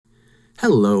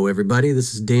Hello, everybody.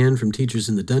 This is Dan from Teachers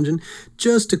in the Dungeon.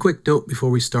 Just a quick note before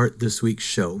we start this week's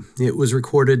show. It was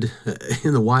recorded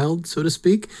in the wild, so to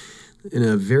speak, in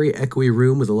a very echoey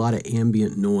room with a lot of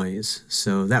ambient noise.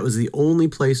 So that was the only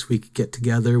place we could get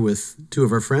together with two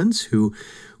of our friends who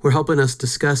were helping us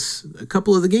discuss a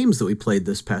couple of the games that we played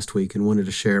this past week and wanted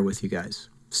to share with you guys.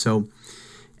 So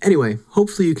anyway,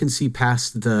 hopefully you can see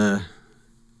past the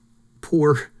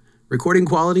poor recording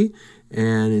quality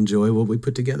and enjoy what we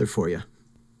put together for you.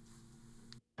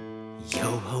 Yo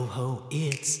ho ho,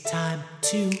 it's time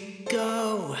to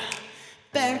go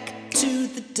back to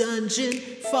the dungeon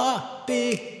far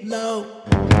below.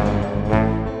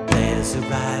 Players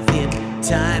arrive in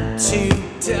time to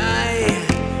die.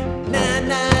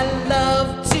 Man, I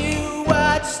love to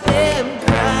watch them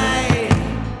cry.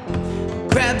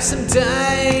 Grab some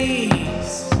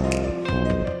dice.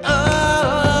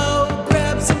 Oh,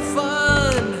 grab some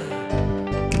fun.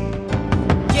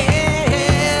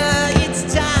 Yeah, it's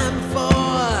time for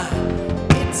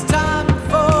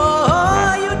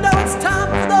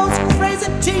those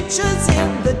crazy teachers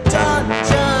in the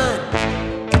dungeon.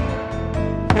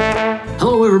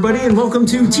 Hello, everybody, and welcome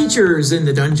to Teachers in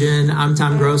the Dungeon. I'm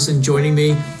Tom Gross, and joining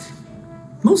me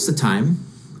most of the time,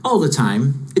 all the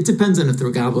time, it depends on if the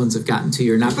goblins have gotten to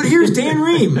you or not, but here's Dan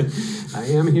Ream. I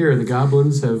am here. The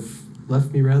goblins have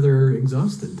left me rather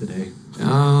exhausted today.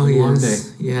 Oh, yes. Long day.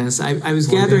 Yes, I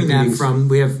was Long gathering day that meetings. from,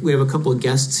 we have a couple of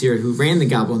guests here who ran the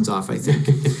goblins off, I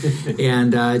think.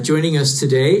 And joining us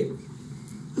today,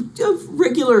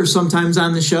 regular sometimes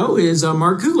on the show, is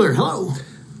Mark Kugler. Hello.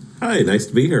 Hi, nice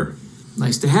to be here.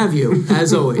 Nice to have you,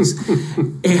 as always.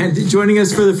 And joining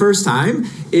us for the first time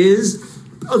is...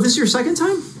 Oh, this is your second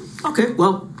time? Okay,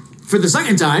 well, for the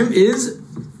second time is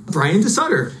Brian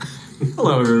DeSutter.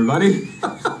 Hello, everybody.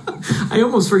 I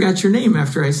almost forgot your name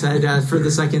after I said for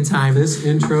the second time. This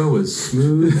intro was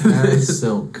smooth as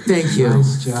silk. Thank you.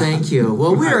 Nice job. Thank you.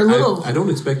 Well, we're a little... I don't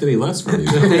expect any less from you.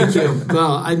 Thank you.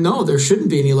 Well, I know there shouldn't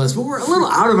be any less, but we're a little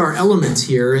out of our element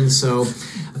here, and so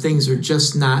things are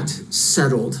just not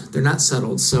settled. They're not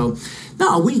settled. So,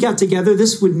 no, we got together.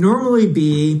 This would normally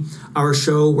be our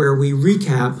show where we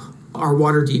recap our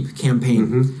Waterdeep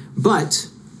campaign, but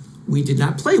we did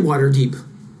not play Waterdeep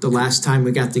the last time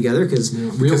we got together because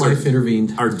Real life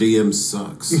intervened. Our DM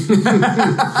sucks.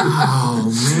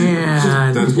 oh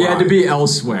man, That's You had to why. be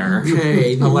elsewhere.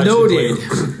 okay, Allegedly.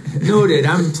 noted.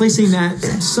 I'm placing that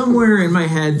somewhere in my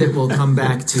head that will come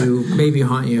back to maybe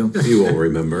haunt you. You won't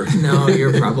remember. No,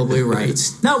 you're probably right.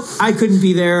 No, I couldn't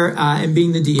be there, and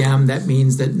being the DM, that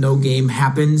means that no game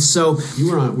happened. So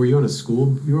Were you on a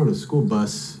school? You were on a school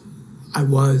bus. I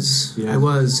was Yeah.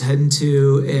 heading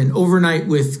to an overnight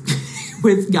with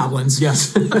with goblins.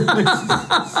 Yes.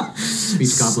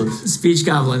 Speech goblins. Speech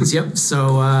goblins. Yep.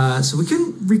 So we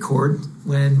couldn't record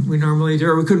when we normally do,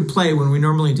 or we couldn't play when we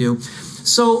normally do.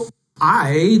 So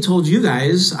I told you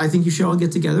guys, I think you should all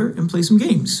get together and play some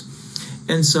games.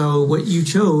 And so what you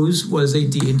chose was a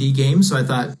D&D game. So I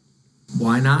thought,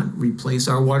 why not replace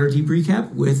our Waterdeep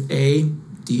recap with a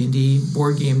D&D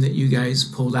board game that you guys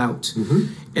pulled out?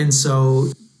 And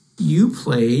so you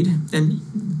played, and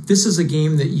this is a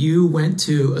game that you went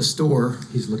to a store.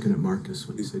 He's looking at Marcus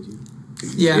when he said you.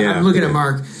 Yeah, I'm looking at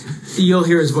Mark. You'll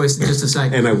hear his voice in just a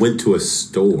second. And I went to a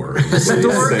store.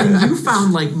 Store, and you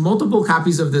found like multiple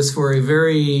copies of this for a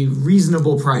very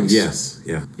reasonable price. Yes,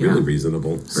 yeah, really Yeah.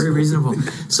 reasonable. Very reasonable.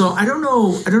 So I don't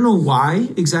know why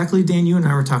exactly, Dan. You and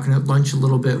I were talking at lunch a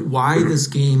little bit why this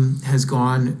game has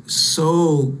gone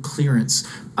so clearance.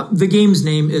 The game's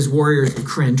name is Warriors of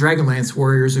Krynn, Dragonlance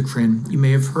Warriors of Krynn. You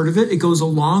may have heard of it. It goes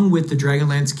along with the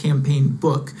Dragonlance campaign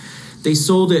book. They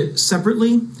sold it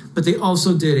separately, but they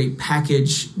also did a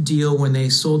package deal when they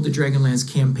sold the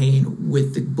Dragonlance campaign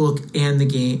with the book and the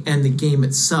game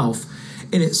itself.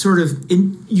 And it sort of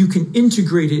you can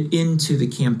integrate it into the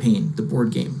campaign, the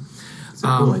board game. It's a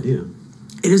cool idea.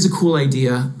 It is a cool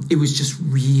idea. It was just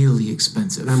really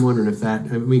expensive. And I'm wondering if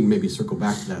we can maybe circle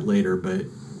back to that later, but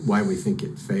why we think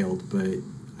it failed. But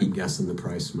I'm guessing the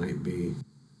price might be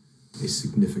a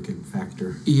significant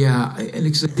factor. Yeah, and I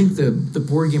think the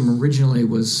board game originally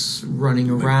was running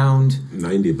around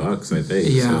 $90, I think.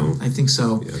 Yeah, So. I think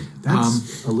so. Yeah.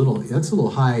 That's a little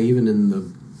high even in the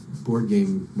board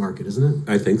game market, isn't it?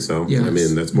 I think so. Yeah. I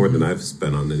mean, that's more than I've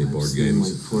spent on any board I've seen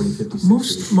games. like 40, 50,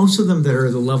 60. Most of them that are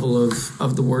the level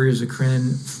of the Warriors of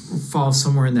Krynn fall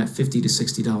somewhere in that $50 to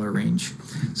 $60 range.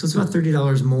 So it's about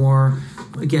 $30 more.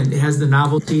 Again, it has the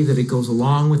novelty that it goes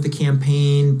along with the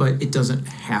campaign, but it doesn't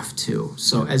have to.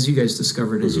 So as you guys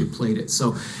discovered as you played it.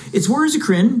 So it's Warriors of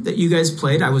Krynn that you guys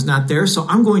played. I was not there, so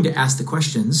I'm going to ask the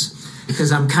questions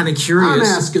because I'm kind of curious.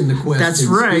 I'm asking the questions. That's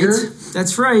right. here.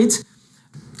 That's right.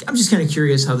 I'm just kind of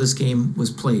curious how this game was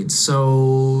played.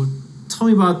 So tell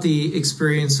me about the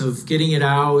experience of getting it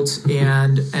out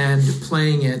and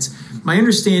playing it. My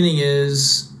understanding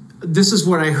is, this is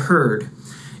what I heard,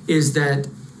 is that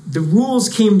the rules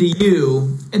came to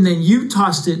you and then you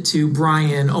tossed it to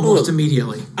Brian almost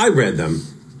immediately. I read them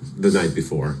the night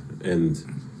before, and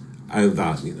I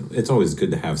thought, it's always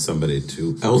good to have somebody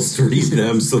else to read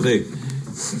them, so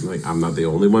I'm not the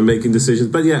only one making decisions.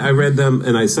 But yeah, I read them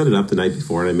and I set it up the night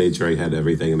before, and I made sure I had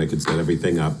everything and I could set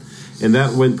everything up, and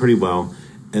that went pretty well.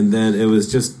 And then it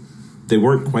was just, they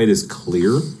weren't quite as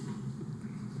clear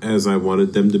as I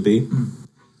wanted them to be.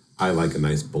 I like a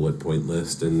nice bullet point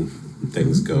list and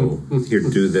things go, here,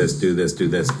 do this, do this, do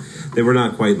this. They were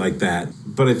not quite like that.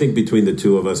 But I think between the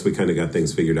two of us, we kind of got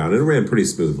things figured out. And it ran pretty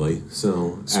smoothly.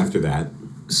 So after that.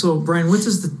 So, Brian, what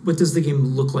does the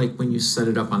game look like when you set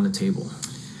it up on the table?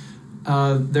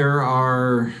 There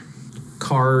are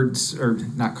cards, or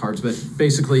not cards, but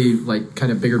basically like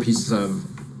kind of bigger pieces of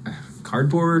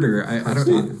cardboard, or I don't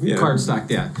know, cardstock,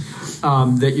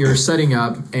 that you're setting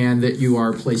up and that you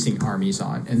are placing armies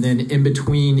on. And then in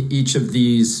between each of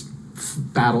these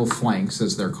battle flanks,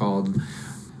 as they're called,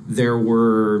 there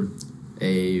were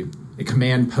a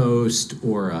command post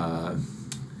or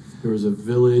There was a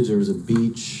village, there was a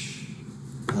beach,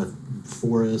 a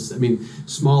forest. I mean,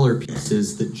 smaller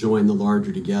pieces that join the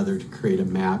larger together to create a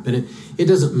map. And it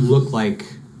doesn't look like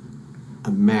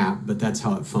a map, but that's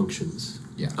how it functions.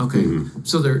 Yeah. Okay.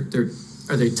 So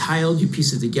are they tiled? You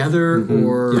piece it together,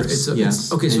 or Yes.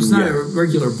 it's okay? So it's not a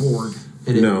regular board.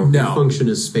 And it No. function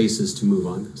as spaces to move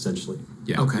on, essentially.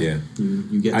 Yeah. Okay. Yeah.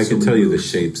 You get. I so can many tell you the moves.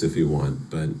 shapes if you want,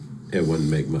 but it wouldn't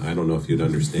make I don't know if you'd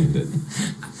understand it.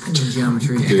 I know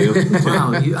geometry. Do you?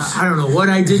 Wow. I don't know what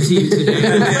I did to you today.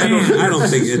 I don't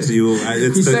think it's you.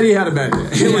 He said he had a bad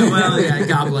day. Yeah,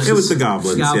 goblins. It was the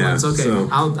goblins. Goblins. Yeah, Okay. so.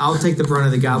 I'll take the brunt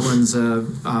of the goblins'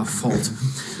 fault.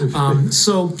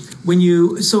 So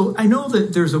I know that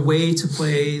there's a way to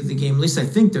play the game. At least I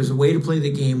think there's a way to play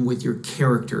the game with your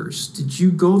characters. Did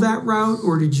you go that route,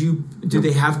 or did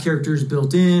they have characters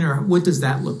built in, or what does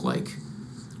that look like?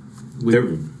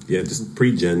 Just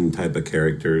pre-gen type of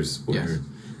characters. Yes.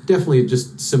 Definitely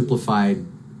just simplified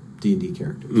D&D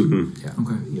characters. Yeah.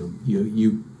 Okay.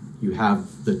 You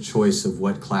have the choice of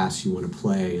what class you want to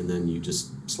play, and then you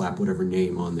just slap whatever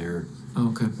name on there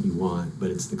Okay. you want, but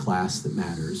it's the class that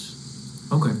matters.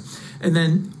 Okay. And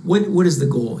then what is the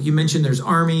goal? You mentioned there's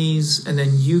armies, and then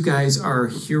you guys are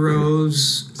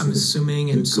heroes, I'm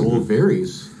assuming. And The goal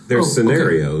varies. There's okay.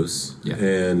 scenarios, Yeah.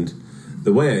 and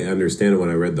the way I understand it when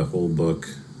I read the whole book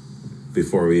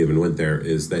before we even went there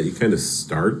is that you kind of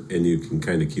start and you can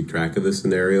kind of keep track of the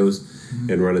scenarios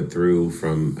and run it through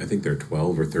from, I think there are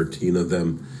 12 or 13 of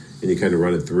them, and you kind of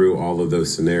run it through all of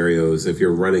those scenarios. If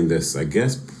you're running this, I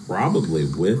guess probably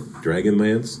with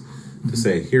Dragonlance, to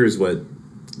say, here's what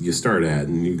you start at,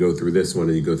 and you go through this one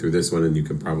and you go through this one, and you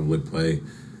can probably play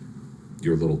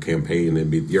your little campaign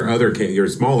and your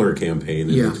smaller campaign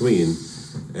in between,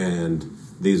 and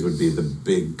these would be the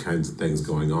big kinds of things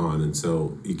going on. And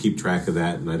so you keep track of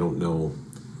that, and I don't know,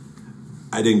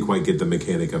 I didn't quite get the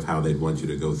mechanic of how they'd want you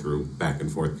to go through back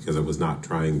and forth, because I was not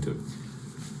trying to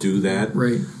do that.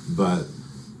 Right. But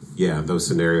yeah, those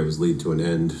scenarios lead to an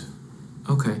end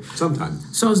Okay. sometime.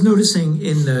 So I was noticing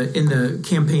in the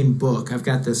campaign book, I've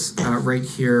got this right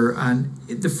here, on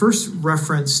the first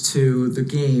reference to the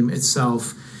game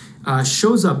itself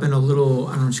shows up in a little,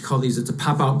 I don't know what you call these, it's a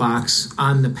pop-out box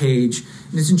on the page,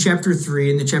 and it's in Chapter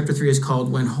 3, and the Chapter 3 is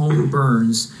called When Home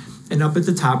Burns, and up at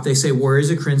the top they say Warriors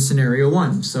of Krynn Scenario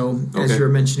 1. So as you were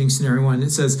mentioning Scenario 1, it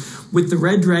says, with the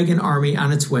Red Dragon army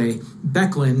on its way,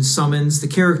 Becklin summons the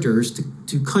characters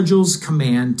to Cudgel's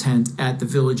command tent at the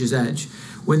village's edge.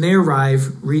 When they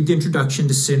arrive, read the introduction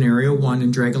to Scenario 1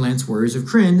 in Dragonlance Warriors of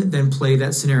Krynn, then play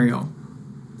that scenario.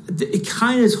 It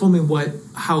kind of told me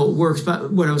how it works,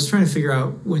 but what I was trying to figure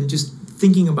out when just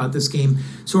thinking about this game,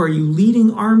 so are you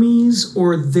leading armies,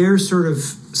 or they're sort of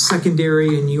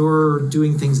secondary and you're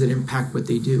doing things that impact what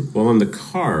they do? Well, on the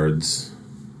cards,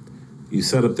 you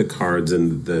set up the cards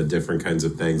and the different kinds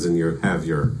of things, and you have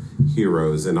your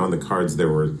heroes, and on the cards there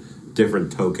were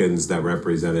different tokens that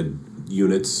represented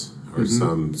units or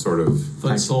some sort of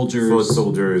Foot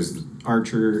soldiers,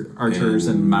 archers,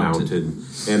 and mounted.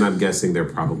 And I'm guessing there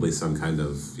are probably some kind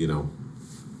of,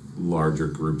 larger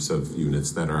groups of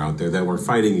units that are out there that were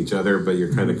fighting each other, but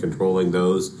you're kind of controlling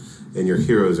those, and your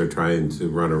heroes are trying to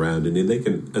run around, and they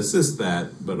can assist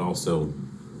that, but also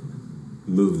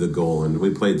move the goal. And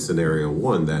we played Scenario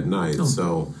 1 that night,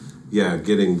 so yeah,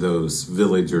 getting those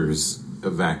villagers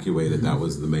evacuated, that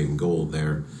was the main goal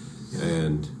there.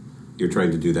 And you're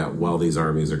trying to do that while these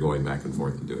armies are going back and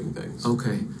forth and doing things.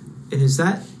 Okay. And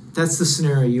that's the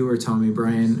scenario you were telling me,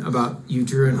 Brian, about you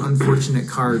drew an unfortunate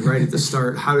card right at the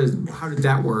start. How did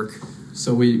that work?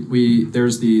 So we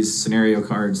there's these scenario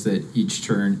cards that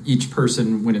each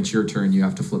person, when it's your turn, you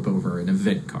have to flip over an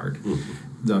event card.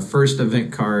 Mm-hmm. The first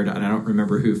event card, and I don't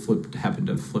remember who happened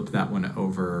to flip that one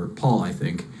over, Paul, I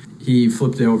think. He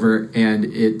flipped it over, and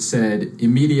it said,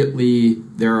 immediately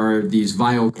there are these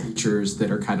vile creatures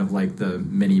that are kind of like the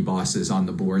mini bosses on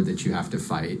the board that you have to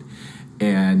fight.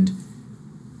 And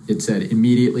it said,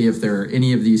 immediately, if there are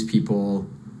any of these people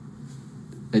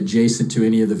adjacent to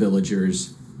any of the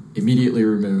villagers, immediately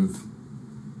remove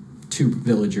 2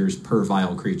 villagers per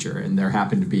vile creature. And there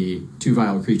happened to be 2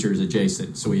 vile creatures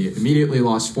adjacent. So we immediately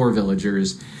lost 4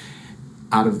 villagers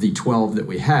out of the 12 that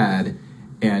we had.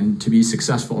 And to be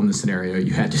successful in the scenario,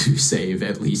 you had to save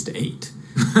at least 8.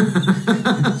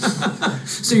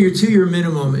 So you're to your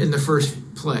minimum in the first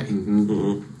play. Mm-hmm.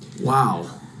 Mm-hmm. Wow.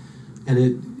 And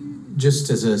it,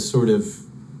 just as a sort of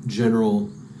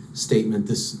general statement,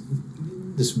 this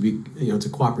would be, it's a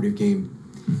cooperative game,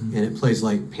 mm-hmm. and it plays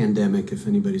like Pandemic, if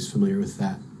anybody's familiar with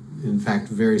that. In fact,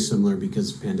 very similar,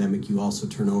 because Pandemic, you also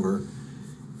turn over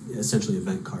essentially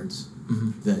event cards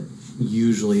mm-hmm. that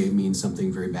usually mean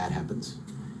something very bad happens.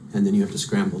 And then you have to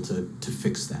scramble to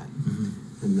fix that.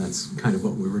 Mm-hmm. And that's kind of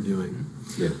what we were doing.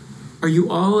 Yeah. Are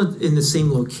you all in the same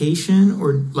location,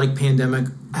 or like Pandemic,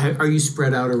 are you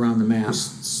spread out around the map? You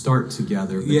start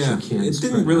together, but yeah, you can't. It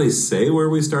didn't really say where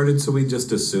we started, so we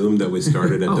just assumed that we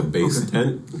started at the base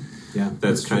tent. Yeah,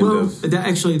 that's kind of.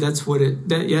 That's what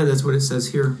it says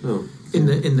here. Oh. In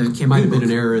the campaign. Might have been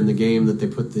an error in the game that they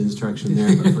put the instruction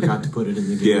there, but forgot to put it in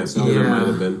the game. Yeah, there might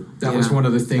have been. That was one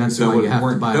of the things that would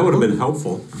have been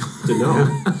helpful to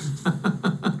know.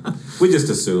 We just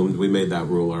assumed, we made that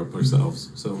rule up ourselves.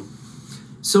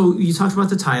 So you talked about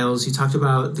the tiles, you talked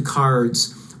about the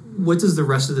cards. What does the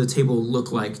rest of the table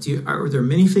look like? Are there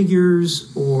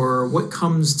minifigures, or what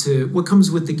comes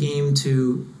with the game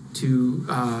to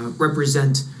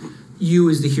represent you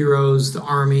as the heroes, the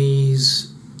armies?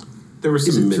 There was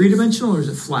is it 3-dimensional or is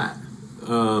it flat?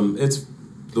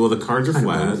 The cards are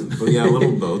flat. But yeah, a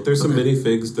little both. There's some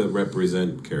minifigs that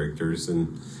represent characters,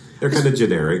 and they're kind of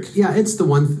generic. Yeah, it's the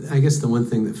one. I guess the one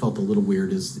thing that felt a little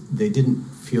weird is they didn't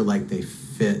feel like they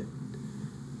fit.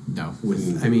 No,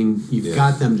 I mean, you've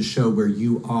got them to show where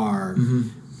you are, mm-hmm.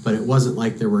 but it wasn't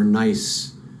like there were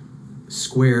nice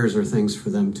squares or things for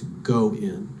them to go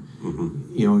in.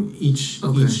 Mm-hmm.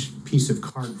 Each piece of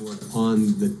cardboard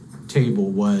on the table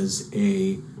was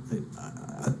a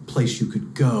place you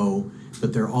could go,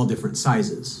 but they're all different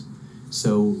sizes.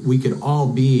 So we could all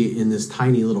be in this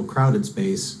tiny little crowded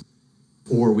space,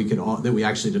 or we could we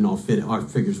actually didn't all fit. Our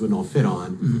figures wouldn't all fit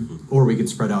on, mm-hmm. or we could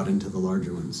spread out into the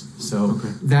larger ones. So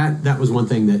that was one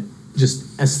thing that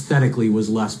just aesthetically was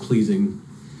less pleasing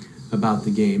about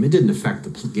the game. It didn't affect the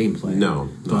gameplay. No,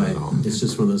 not at all. It's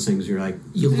just one of those things where you're like,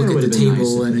 you look at the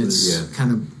table and it's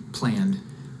kind of planned.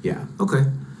 Yeah. Okay.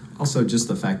 Also, just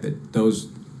the fact that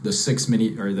the 6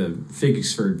 the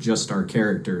figs for just our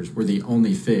characters were the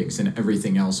only figs, and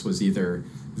everything else was either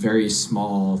very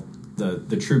small.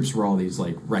 The troops were all these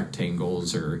like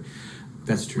rectangles, or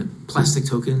that's true, plastic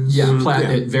tokens. Yeah,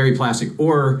 very plastic,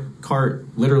 or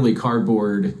literally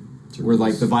cardboard. Were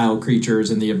like the vile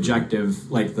creatures, and the objective,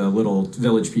 like the little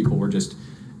village people, were just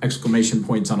exclamation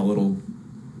points on a little.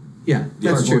 Yeah,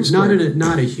 that's true. Not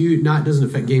doesn't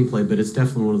affect gameplay, but it's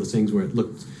definitely one of those things where it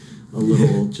looked a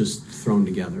little just thrown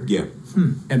together. Yeah.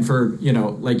 And for,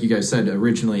 like you guys said,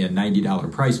 originally a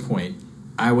 $90 price point,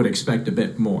 I would expect a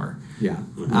bit more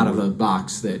out of a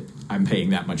box that I'm paying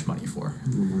that much money for. A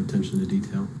little more attention to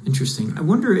detail. Interesting. I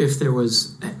wonder if there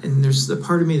was, and there's the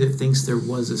part of me that thinks there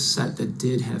was a set that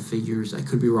did have figures. I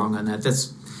could be wrong on that.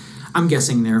 I'm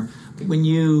guessing there. When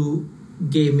you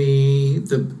gave me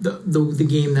the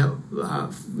game that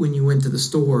when you went to the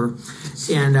store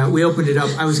and we opened it up,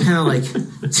 I was kind of like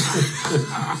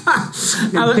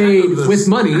paid with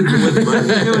money.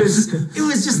 It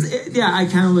was just I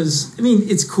kind of was. I mean,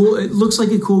 it's cool. It looks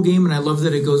like a cool game, and I love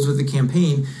that it goes with the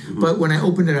campaign. Mm-hmm. But when I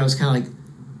opened it, I was kind of like,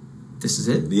 "This is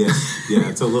it." Yeah,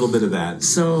 it's a little bit of that.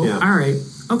 So all right,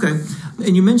 okay.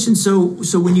 And you mentioned so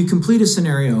when you complete a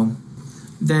scenario,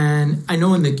 then I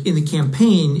know in the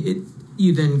campaign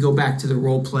you then go back to the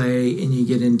role play and you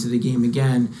get into the game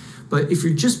again. But if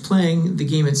you're just playing the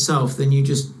game itself, then you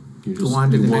just go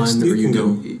on to the next. You can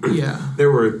go. Yeah.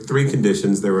 There were 3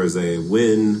 conditions. There was a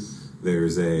win.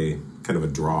 There's a kind of a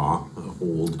draw, a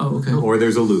hold. Oh, okay. Or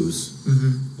there's a lose.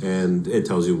 Mm-hmm. And it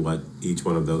tells you what each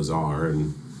one of those are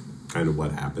and kind of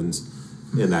what happens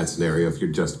in that scenario if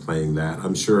you're just playing that.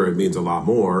 I'm sure it means a lot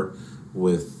more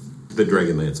with the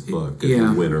Dragonlance book. If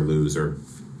Yeah. you win or lose or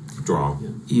draw.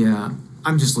 Yeah.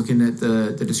 I'm just looking at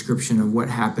the description of what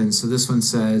happens. So this one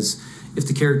says, if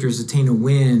the characters attain a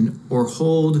win or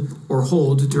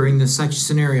hold during the such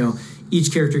scenario,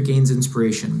 each character gains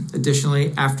inspiration.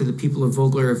 Additionally, after the people of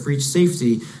Vogler have reached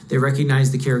safety, they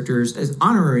recognize the characters as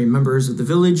honorary members of the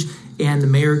village, and the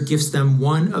mayor gifts them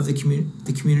one of the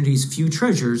community's few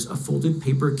treasures, a folded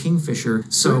paper kingfisher.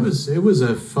 So it was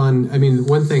a fun. I mean,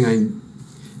 one thing anytime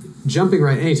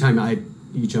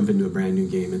you jump into a brand new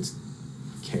game, it's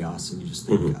chaos, and you just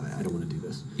think, I don't want to do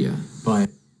this. Yeah. But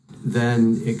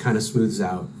then it kind of smooths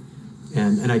out.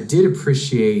 And I did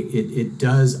appreciate it. It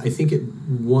does. I think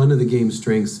one of the game's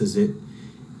strengths is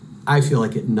I feel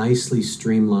like it nicely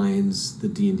streamlines the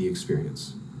D&D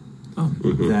experience. Oh.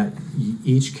 Mm-hmm. That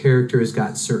each character has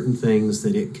got certain things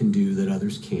that it can do that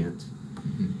others can't.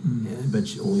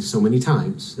 But only so many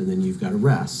times, and then you've got to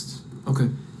rest. Okay.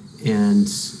 And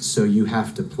so you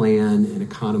have to plan and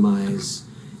economize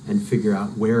and figure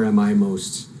out where am I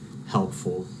most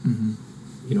helpful.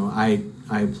 You know, I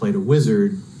played a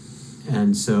wizard,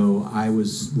 and so I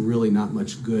was really not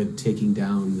much good taking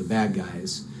down the bad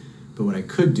guys. But what I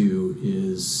could do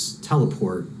is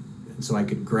teleport, and so I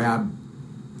could grab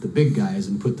the big guys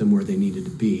and put them where they needed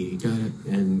to be. Got it.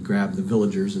 And grab the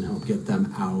villagers and help get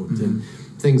them out and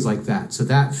things like that. So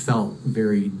that felt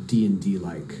very D&D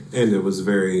like. And it was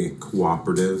very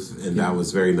cooperative, and that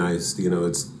was very nice. You know,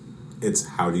 it's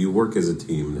how do you work as a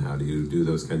team, and how do you do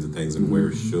those kinds of things, and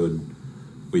where should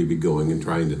we be going, and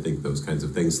trying to think those kinds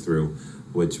of things through,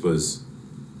 which was,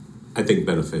 I think,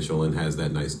 beneficial and has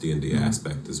that nice D&D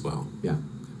aspect as well. Yeah,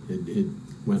 it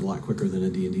went a lot quicker than a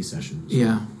D&D session. So.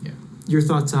 Yeah. Your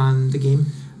thoughts on the game?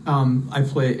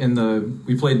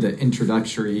 We played the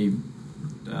introductory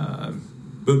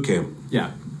Boot camp.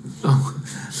 Yeah.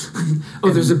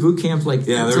 There's a boot camp to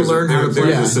learn how to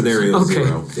play. There's a scenario Okay.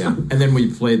 zero. Yeah. And then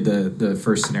we played the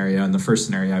first scenario. In the first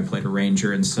scenario, I played a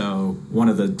ranger, and so one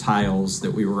of the tiles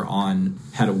that we were on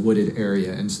had a wooded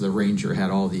area, and so the ranger had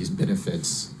all these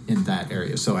benefits in that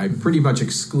area. So I pretty much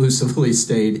exclusively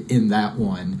stayed in that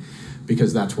one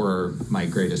because that's where my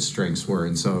greatest strengths were.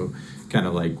 And so kind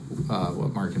of like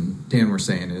what Mark and Dan were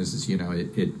saying is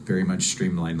it very much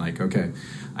streamlined, like, okay,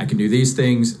 I can do these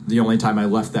things. The only time I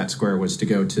left that square was to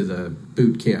go to the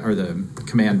boot camp or the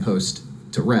command post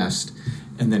to rest,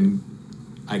 and then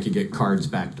I could get cards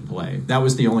back to play. That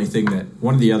was the only thing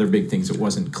one of the other big things that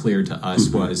wasn't clear to us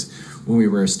was when we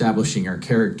were establishing our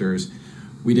characters,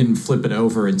 we didn't flip it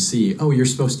over and see, you're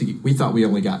supposed to we thought we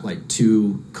only got like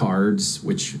 2 cards,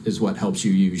 which is what helps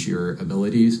you use your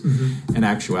abilities. In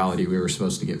actuality, we were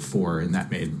supposed to get 4, and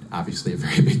that made obviously a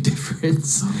very big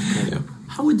difference. Okay.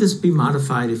 How would this be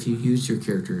modified if you used your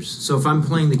characters? So if I'm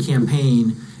playing the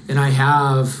campaign and I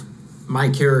have my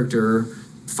character,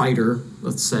 fighter,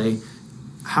 let's say,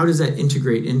 how does that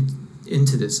integrate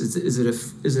into this? Is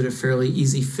it a fairly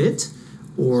easy fit?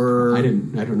 Or I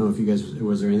don't know if you guys,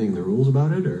 was there anything in the rules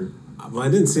about it, or? Well, I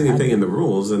didn't see anything in the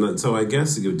rules, and so I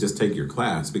guess you would just take your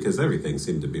class, because everything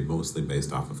seemed to be mostly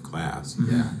based off of class.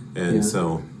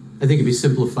 So I think it'd be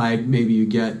simplified. Maybe you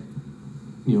get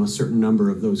a certain number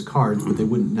of those cards, but they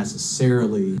wouldn't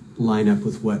necessarily line up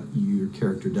with what your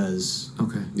character does.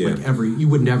 Okay. Yeah. Like you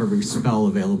wouldn't have every spell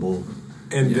available.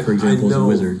 And for example, as a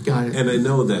wizard. Got it. And I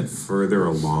know that further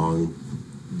along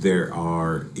there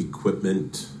are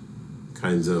equipment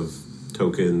kinds of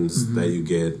tokens that you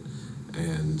get,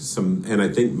 and I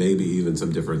think maybe even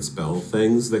some different spell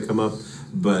things that come up,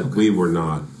 but we were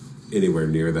not anywhere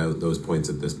near those points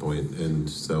at this point, and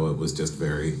so it was just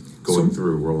very going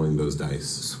through rolling those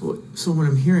dice. So what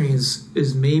I'm hearing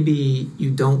is maybe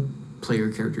you don't play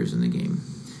your characters in the game.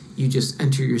 You just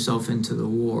enter yourself into the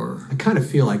war. I kind of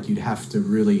feel like you'd have to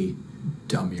really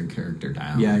dumb your character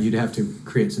down. Yeah, you'd have to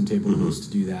create some table rules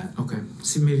to do that. Okay.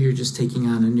 So maybe you're just taking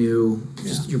on a new,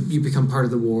 you become part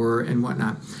of the war and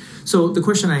whatnot. So the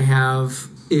question I have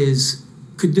is,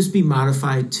 could this be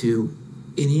modified to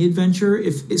any adventure?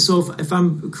 If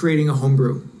I'm creating a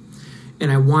homebrew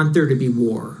and I want there to be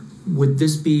war, would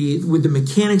the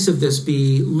mechanics of this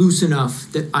be loose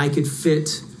enough that I could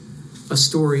fit a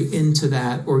story into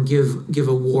that, or give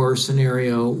a war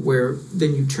scenario where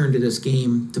then you turn to this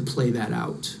game to play that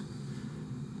out?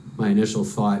 My initial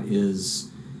thought is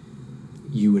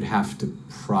you would have to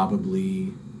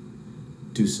probably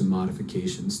do some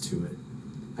modifications to it.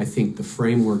 I think the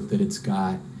framework that it's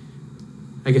got,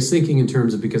 I guess thinking in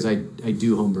terms of, because I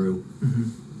do homebrew,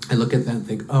 I look at that and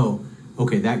think,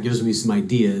 okay, that gives me some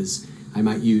ideas. I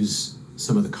might use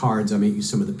some of the cards, I might use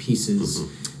some of the pieces,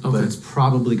 but it's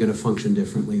probably going to function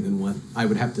differently than what I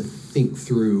would have to think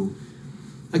through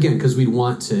again, because we'd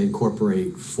want to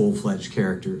incorporate full-fledged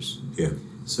characters. Yeah.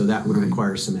 So that would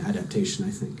require some adaptation,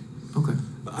 I think. Okay.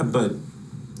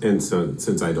 So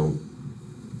since I don't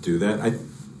do that, I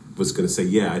was going to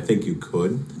say, I think you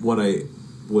could. What I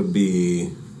would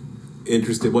be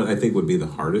interested, what I think would be the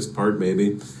hardest part,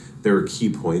 maybe, there are key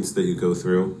points that you go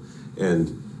through,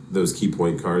 and those key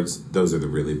point cards, those are the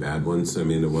really bad ones. I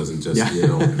mean, it wasn't just,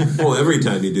 every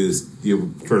time you do this,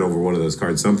 you turn over one of those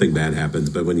cards, something bad happens,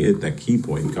 but when you hit that key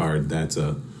point card, that's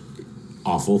a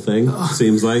awful thing,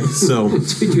 seems like. So,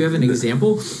 do you have an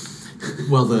example?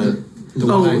 Well, you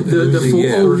pulled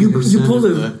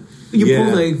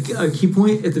a key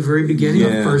point at the very beginning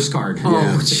of the first card.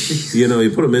 You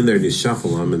put them in there and you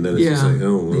shuffle them, and then it's just like,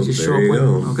 they just there you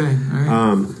go. Okay,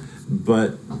 all right.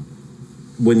 But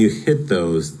when you hit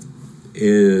those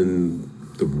in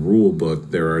the rule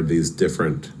book, there are these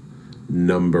different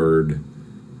numbered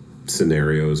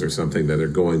scenarios or something that are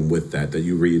going with that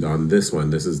you read on this one.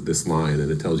 This is this line, and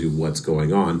it tells you what's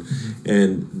going on.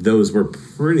 And those were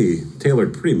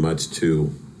tailored pretty much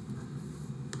to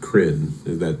Krynn.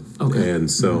 And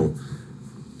so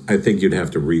I think you'd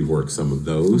have to rework some of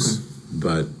those.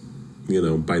 But,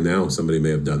 by now somebody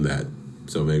may have done that.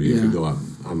 So maybe you could go up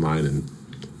online and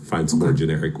find some more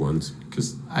generic ones.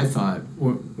 Because I thought,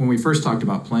 when we first talked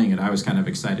about playing it, I was kind of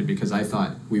excited because I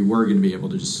thought we were going to be able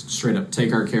to just straight up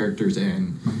take our characters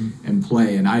in and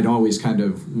play. And I'd always kind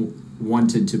of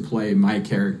wanted to play my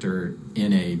character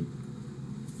in a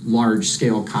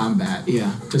large-scale combat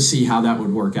to see how that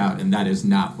would work out. And that is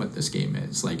not what this game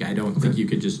is. Like, I don't think you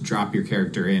could just drop your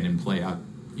character in and play out,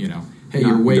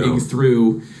 you're wading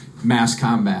through mass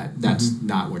combat. That's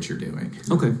not what you're doing.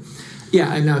 Okay. Yeah,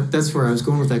 I know that's where I was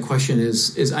going with that question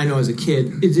is I know as a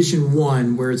kid, edition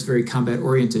 1, where it's very combat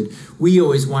oriented, we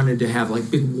always wanted to have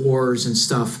like big wars and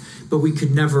stuff, but we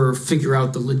could never figure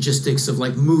out the logistics of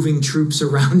like moving troops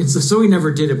around and stuff, so we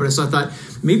never did it. But I thought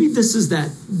maybe this is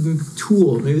that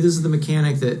tool, maybe this is the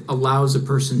mechanic that allows a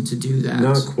person to do that.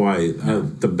 Not quite.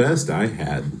 The best I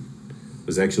had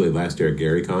was actually last year at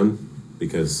GaryCon,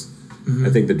 because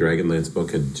I think the Dragonlance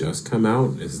book had just come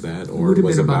out. Is that or would have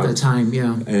was been about that time?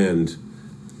 Yeah, and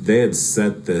they had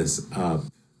set this up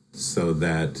so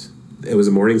that it was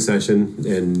a morning session,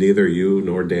 and neither you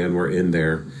nor Dan were in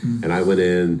there. And I went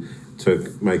in,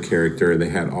 took my character, and they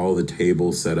had all the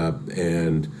tables set up,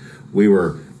 and we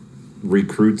were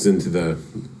recruits into the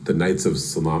Knights of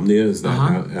Solamnia. Is that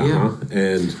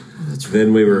and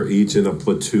then we were each in a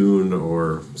platoon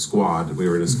or squad. We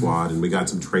were in a squad, and we got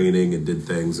some training and did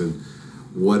things, and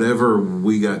whatever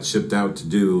we got shipped out to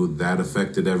do, that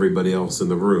affected everybody else in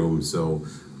the room. So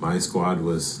my squad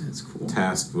was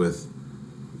tasked with,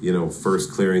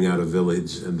 first clearing out a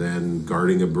village and then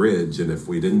guarding a bridge. And if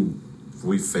we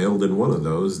failed in one of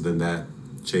those, then that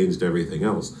changed everything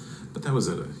else. But that was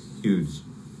at a huge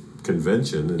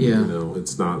convention, and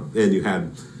it's not. And you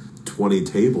had 20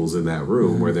 tables in that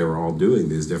room where they were all doing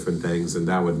these different things, and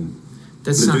that would.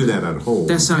 Do that at home.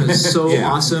 That sounds so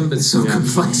awesome, but so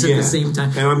complex at the same time.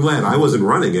 And I'm glad I wasn't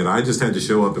running it. I just had to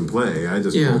show up and play. I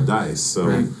just pulled dice.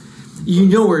 So you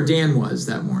know where Dan was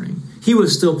that morning. He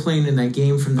was still playing in that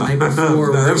game from the night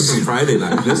before. No, that was from Friday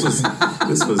night. This was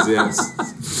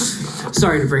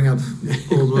Sorry to bring up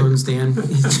old wounds, Dan.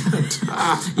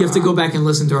 You have to go back and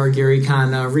listen to our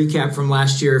GaryCon recap from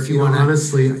last year if you want to.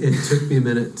 Honestly, it took me a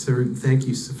minute to thank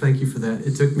you for that.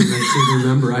 It took me a minute to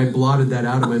remember. I blotted that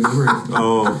out of my memory.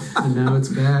 And now it's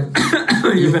back.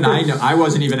 Even I know. I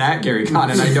wasn't even at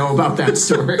GaryCon, and I know about that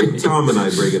story. Tom and I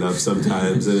bring it up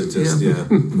sometimes, and it just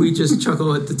we just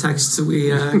chuckle at the texts that we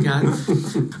got.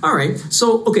 All right,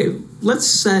 so let's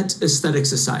set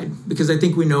aesthetics aside, because I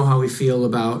think we know how we feel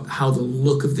about how the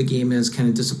look of the game is, kind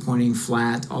of disappointing,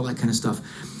 flat, all that kind of stuff.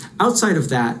 Outside of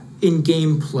that, in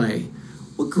gameplay,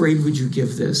 what grade would you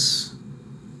give this?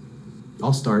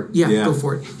 I'll start. Yeah. Go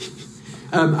for it.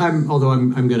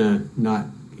 I'm gonna not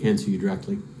answer you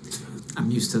directly. I'm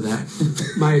used to that.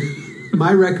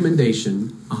 My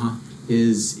recommendation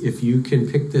is, if you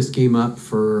can pick this game up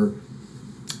for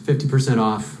 50%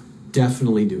 off,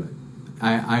 definitely do it.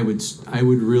 I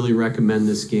would really recommend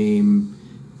this game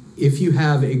if you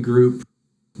have a group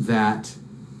that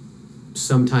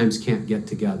sometimes can't get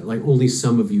together, like only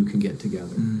some of you can get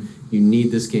together. You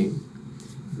need this game.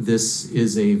 This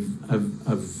is a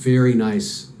very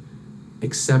nice,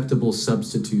 acceptable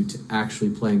substitute to actually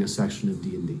playing a session of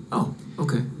D&D. Oh,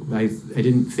 okay. I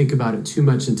didn't think about it too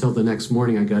much until the next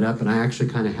morning I got up, and I actually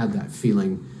kind of had that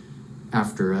feeling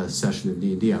after a session of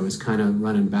D&D. I was kind of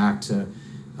running back to,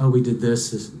 we did this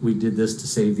to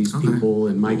save these people,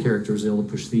 and my character was able to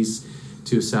push these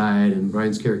two aside, and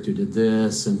Brian's character did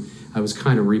this, and I was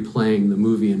kind of replaying the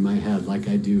movie in my head like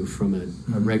I do from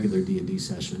a regular D&D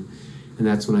session. And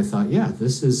that's when I thought, yeah,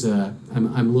 this is. I'm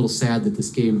a little sad that this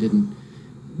game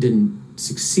didn't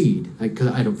succeed, because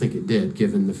I don't think it did,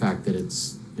 given the fact that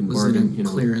it's in bargain,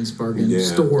 clearance bargain Yeah.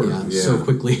 store. so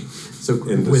quickly,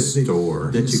 In the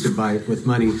store. that you could buy it with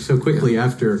money so quickly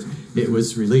after it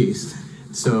was released.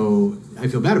 So I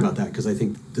feel bad about that, because I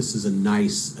think this is a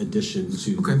nice addition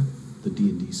to the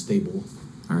D&D stable.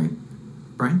 All right,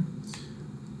 Brian.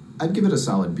 I'd give it a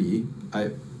solid B.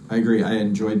 I agree. I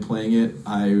enjoyed playing it.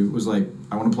 I was like,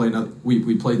 I want to play another.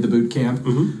 We played the boot camp,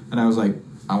 and I was like,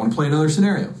 I want to play another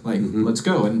scenario. Like, let's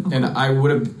go. And I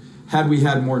would have, had we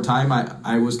had more time,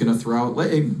 I was going to throw out,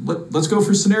 let's go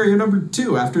for scenario number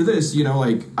 2 after this.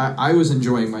 I was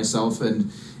enjoying myself,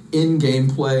 and in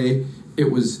gameplay,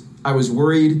 I was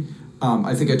worried.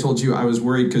 I think I told you I was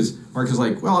worried because Mark is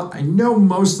like, well, I know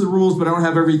most of the rules, but I don't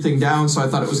have everything down, so I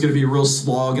thought it was going to be a real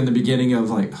slog in the beginning of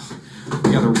like,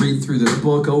 I got to read through this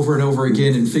book over and over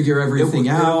again and figure everything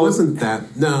out. It wasn't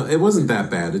that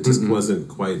bad. It just wasn't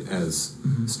quite as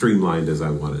streamlined as I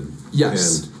wanted.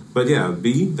 Yes. But yeah,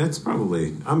 B, that's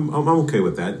probably, I'm okay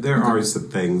with that. There are some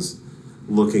things,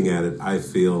 looking at it, I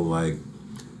feel like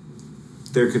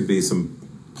there could be some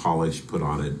polish put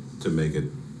on it to make it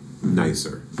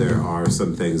nicer. There are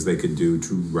some things they could do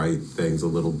to write things a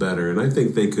little better, and I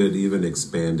think they could even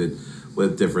expand it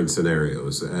with different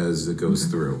scenarios as it goes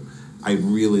through. I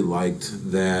really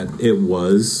liked that it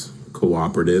was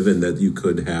cooperative and that you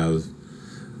could have,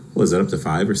 was it up to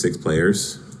 5 or 6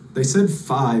 players? They said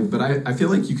 5, but I feel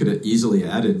like you could have easily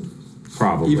added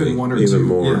probably even 1 or even 2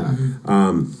 more.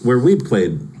 Yeah. Where we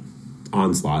played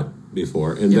Onslaught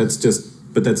before, and that's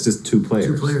just 2 players.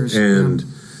 2 players, and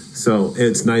so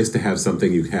it's nice to have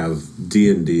something you have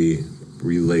D&D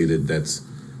related that's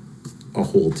a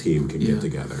whole team can get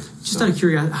together. Just out of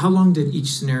curiosity, how long did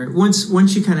each scenario,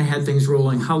 once you kind of had things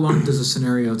rolling, how long does a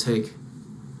scenario take?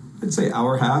 I'd say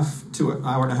hour and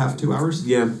a half, 2 hours.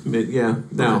 Yeah.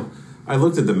 Now, I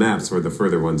looked at the maps for the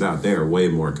further ones out. They are way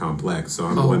more complex, so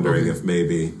I'm wondering if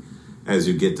maybe as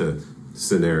you get to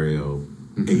scenario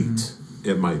 8,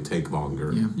 it might take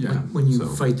longer. Yeah. When you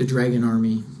fight the dragon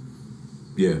army.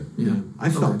 Yeah. I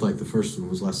felt like the first one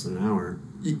was less than an hour.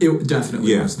 It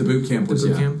definitely was. The boot camp was. The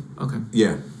boot camp? Okay.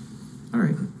 Yeah. All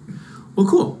right. Well,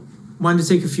 cool. Wanted to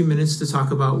take a few minutes to talk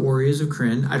about Warriors of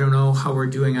Krynn. I don't know how we're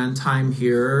doing on time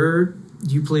here.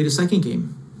 You played a second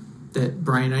game that,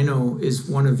 Brian, I know is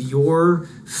one of your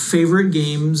favorite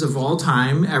games of all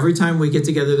time. Every time we get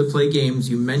together to play games,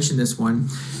 you mention this one.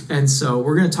 And so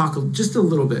we're going to talk just a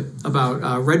little bit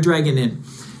about Red Dragon Inn.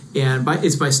 And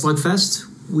it's by Slugfest.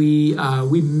 We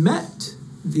met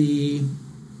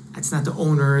it's not the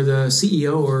owner, the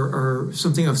CEO or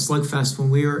something of Slugfest when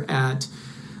we were at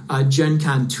Gen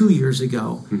Con 2 years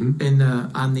ago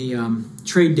on the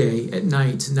trade day at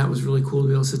night. And that was really cool to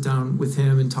be able to sit down with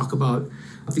him and talk about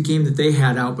the game that they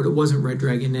had out, but it wasn't Red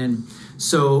Dragon Inn.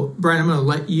 So, Brian, I'm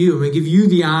going to give you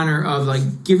the honor of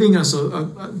like giving us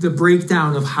the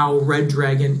breakdown of how Red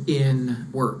Dragon Inn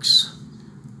works.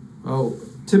 Oh,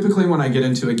 typically when I get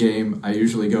into a game, I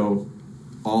usually go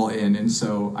all in, and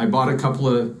so I bought a couple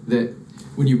of that.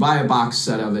 When you buy a box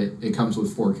set of it, it comes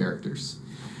with 4 characters,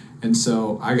 and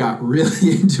so I got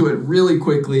really into it really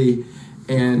quickly.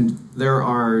 And there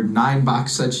are 9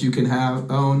 box sets you can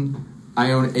own.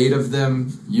 I own 8 of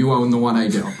them. You own the one I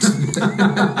don't.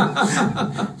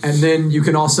 And then you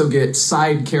can also get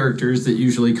side characters that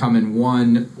usually come in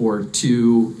 1 or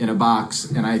 2 in a box,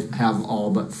 and I have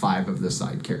all but 5 of the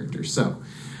side characters. So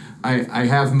I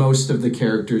have most of the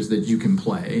characters that you can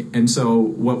play. And so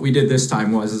what we did this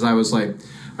time was I was like,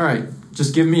 all right,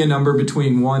 just give me a number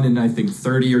between 1 and I think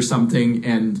 30 or something,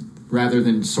 and rather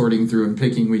than sorting through and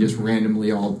picking, we just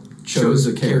randomly all chose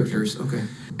the characters. Okay.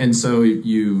 And so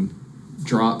you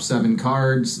drop 7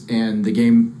 cards, and the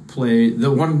gameplay,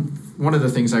 one of the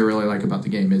things I really like about the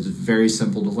game is very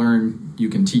simple to learn. You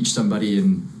can teach somebody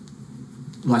in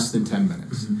less than 10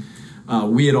 minutes.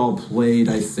 We had all played,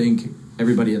 I think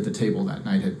everybody at the table that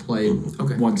night had played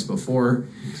once before.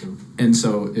 And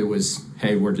so it was,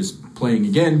 hey, we're just playing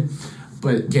again.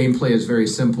 But gameplay is very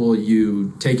simple.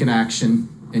 You take an action,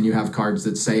 and you have cards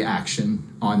that say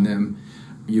action on them.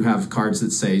 You have cards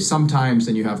that say sometimes,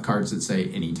 and you have cards that say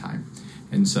anytime.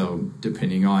 And so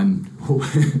depending on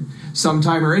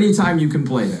sometime or anytime, you can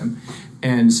play them.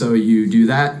 And so you do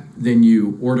that, then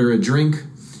you order a drink,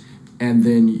 and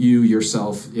then you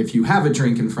yourself, if you have a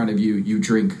drink in front of you, you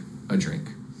drink a drink.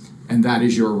 And that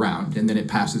is your round, and then it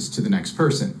passes to the next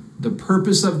person. The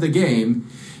purpose of the game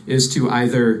is to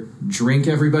either drink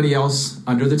everybody else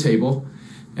under the table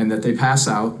and that they pass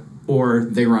out, or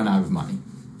they run out of money.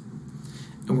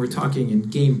 and we're talking in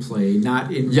gameplay,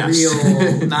 not in Yes.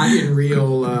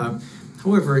 real.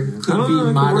 However, it could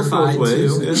be modified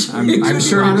too. Yeah. I'm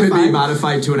sure it could be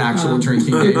modified to an actual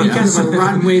drinking game. Kind Yes. of a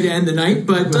rotten way to end the night,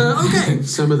 but okay.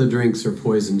 Some of the drinks are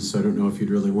poisoned, so I don't know if you'd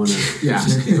really want to Yeah.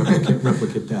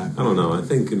 replicate that. I don't know. I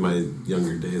think in my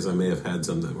younger days, I may have had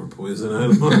some that were poison. I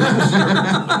don't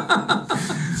know.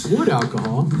 Wood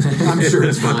alcohol. I'm sure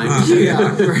it's fine.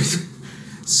 Yeah. Right.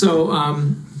 So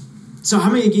how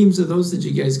many games of those did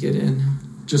you guys get in?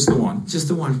 Just the one. Just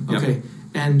the one. Yep. Okay.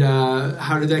 And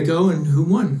how did that go? And who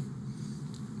won?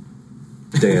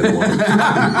 Dan won.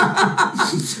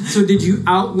 So did you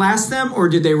outlast them, or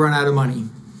did they run out of money?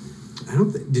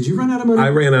 Did you run out of money? I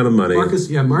ran out of money. Mark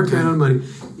ran out of money.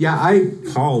 Yeah,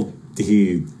 Paul,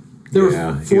 there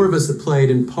were four of us that played,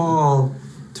 and Paul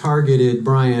targeted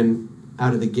Brian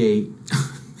out of the gate.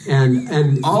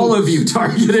 And All of you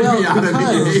targeted me out of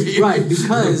the gate. Right,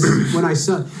 because when I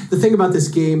saw... The thing about this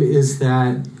game is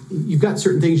that you've got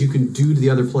certain things you can do to the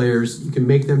other players. You can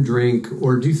make them drink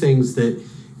or do things that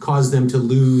cause them to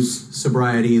lose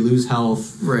sobriety, lose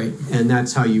health. Right. And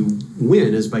that's how you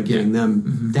win, is by getting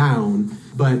them down.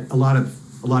 But a lot of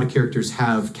characters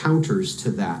have counters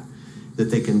to that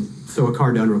they can throw a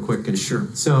card down real quick. And Sure.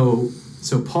 So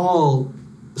Paul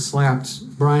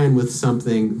slapped Brian with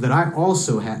something that I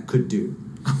also could do.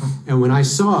 And when I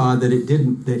saw that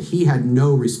he had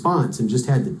no response and just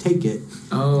had to take it,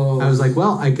 I was like,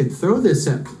 well, I could throw this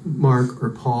at Mark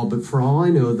or Paul, but for all I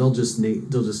know, they'll just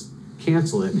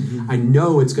cancel it. I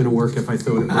know it's going to work if I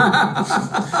throw it at Mark.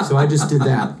 So I just did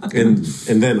that.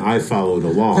 and then I followed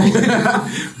along.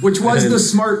 Which was the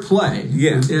smart play.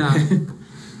 Yeah. Yeah.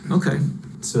 Okay.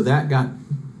 So that got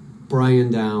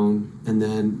Brian down, and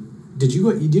then... Did you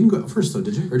go? You didn't go out first, though,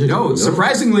 did you? Or did No, you?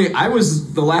 surprisingly, I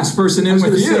was the last person in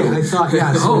with you. I thought,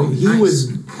 yeah. So he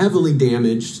was heavily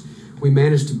damaged. We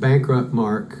managed to bankrupt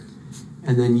Mark,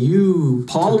 and then you...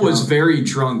 Paul was very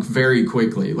drunk very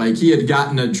quickly. Like, he had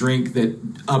gotten a drink that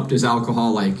upped his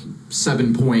alcohol like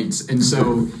 7 points, and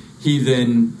so he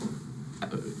then...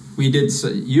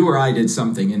 you or I did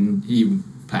something, and he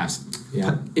passed.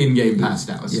 Yeah. In-game passed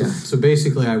out. Yeah. So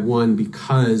basically, I won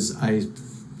because I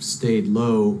stayed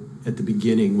low at the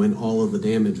beginning when all of the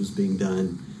damage was being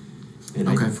done, and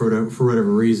for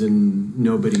whatever reason,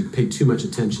 nobody paid too much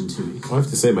attention to me. I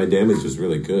have to say, my damage was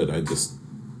really good. I just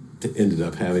ended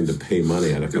up having to pay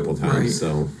money out a couple times. Right.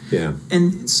 So, yeah.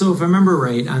 And so if I remember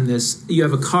right on this, you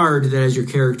have a card that has your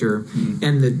character,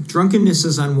 and the drunkenness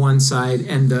is on one side,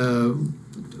 and the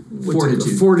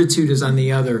fortitude is on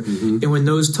the other. And when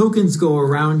those tokens go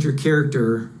around your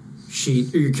character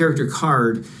sheet or your character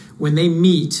card, when they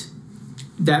meet,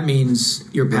 that means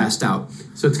you're passed out.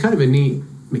 So it's kind of a neat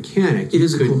mechanic. It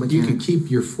is a cool mechanic. You could keep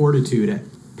your fortitude at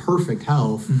perfect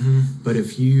health, but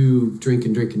if you drink,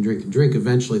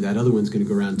 eventually that other one's going to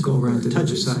go around to the other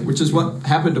touches. side. Which is what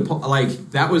happened to Paul.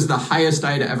 Like, that was the highest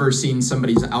I'd ever seen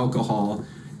somebody's alcohol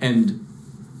and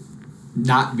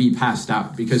not be passed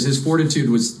out, because his fortitude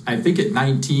was, I think, at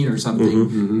 19 or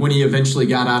something when he eventually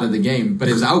got out of the game, but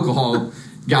his alcohol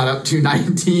got up to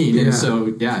 19, and so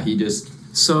he just...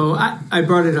 So I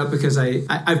brought it up because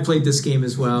I've played this game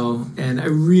as well, and I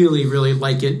really, really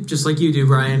like it, just like you do,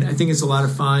 Brian. I think it's a lot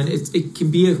of fun. It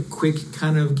can be a quick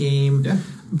kind of game,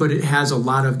 but it has a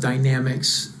lot of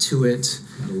dynamics to it.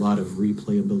 A lot of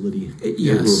replayability.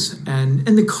 Yes, and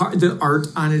the art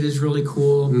on it is really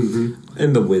cool.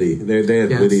 And the witty. They had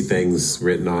witty things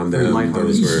written on them.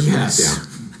 Those were,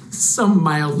 some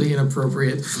mildly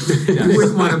inappropriate. You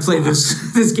wouldn't want to play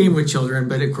this game with children,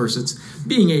 but of course, it's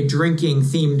being a drinking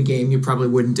themed game. You probably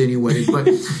wouldn't anyway, but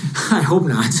I hope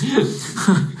not.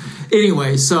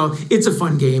 Anyway, so it's a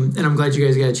fun game, and I'm glad you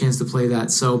guys got a chance to play that.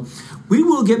 So we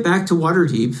will get back to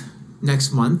Waterdeep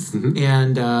next month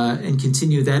and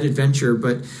continue that adventure.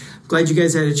 But glad you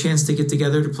guys had a chance to get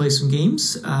together to play some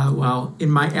games while in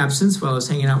my absence, while I was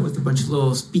hanging out with a bunch of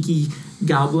little speaky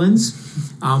goblins.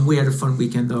 We had a fun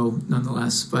weekend, though,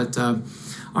 nonetheless. But all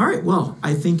right, well,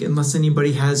 I think unless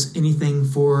anybody has anything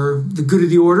for the good of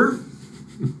the order,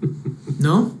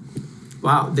 no?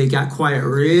 Wow, they got quiet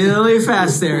really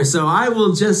fast there. So I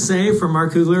will just say, for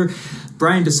Mark Kugler,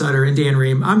 Brian DeSutter, and Dan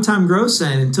Ream, I'm Tom Gross,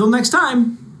 and until next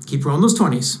time, keep rolling those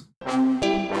 20s.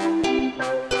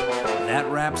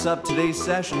 That wraps up today's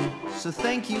session, so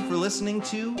thank you for listening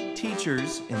to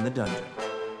Teachers in the Dungeon.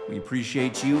 We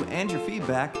appreciate you and your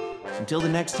feedback. Until the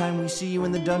next time we see you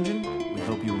in the dungeon, we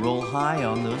hope you roll high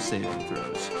on those saving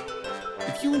throws.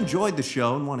 If you enjoyed the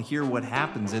show and want to hear what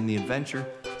happens in the adventure,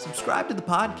 subscribe to the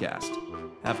podcast.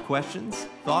 Have questions,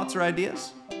 thoughts, or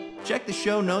ideas? Check the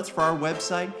show notes for our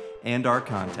website and our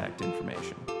contact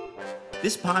information.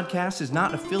 This podcast is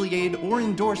not affiliated or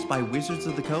endorsed by Wizards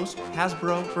of the Coast,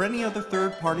 Hasbro, or any other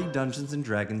third-party Dungeons &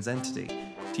 Dragons entity.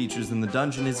 Teachers in the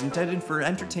Dungeon is intended for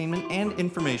entertainment and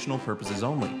informational purposes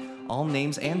only. All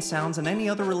names and sounds and any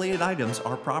other related items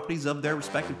are properties of their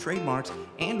respective trademarks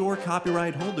and/or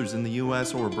copyright holders in the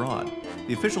U.S. or abroad.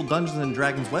 The official Dungeons &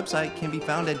 Dragons website can be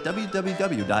found at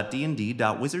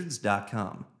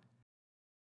www.dnd.wizards.com.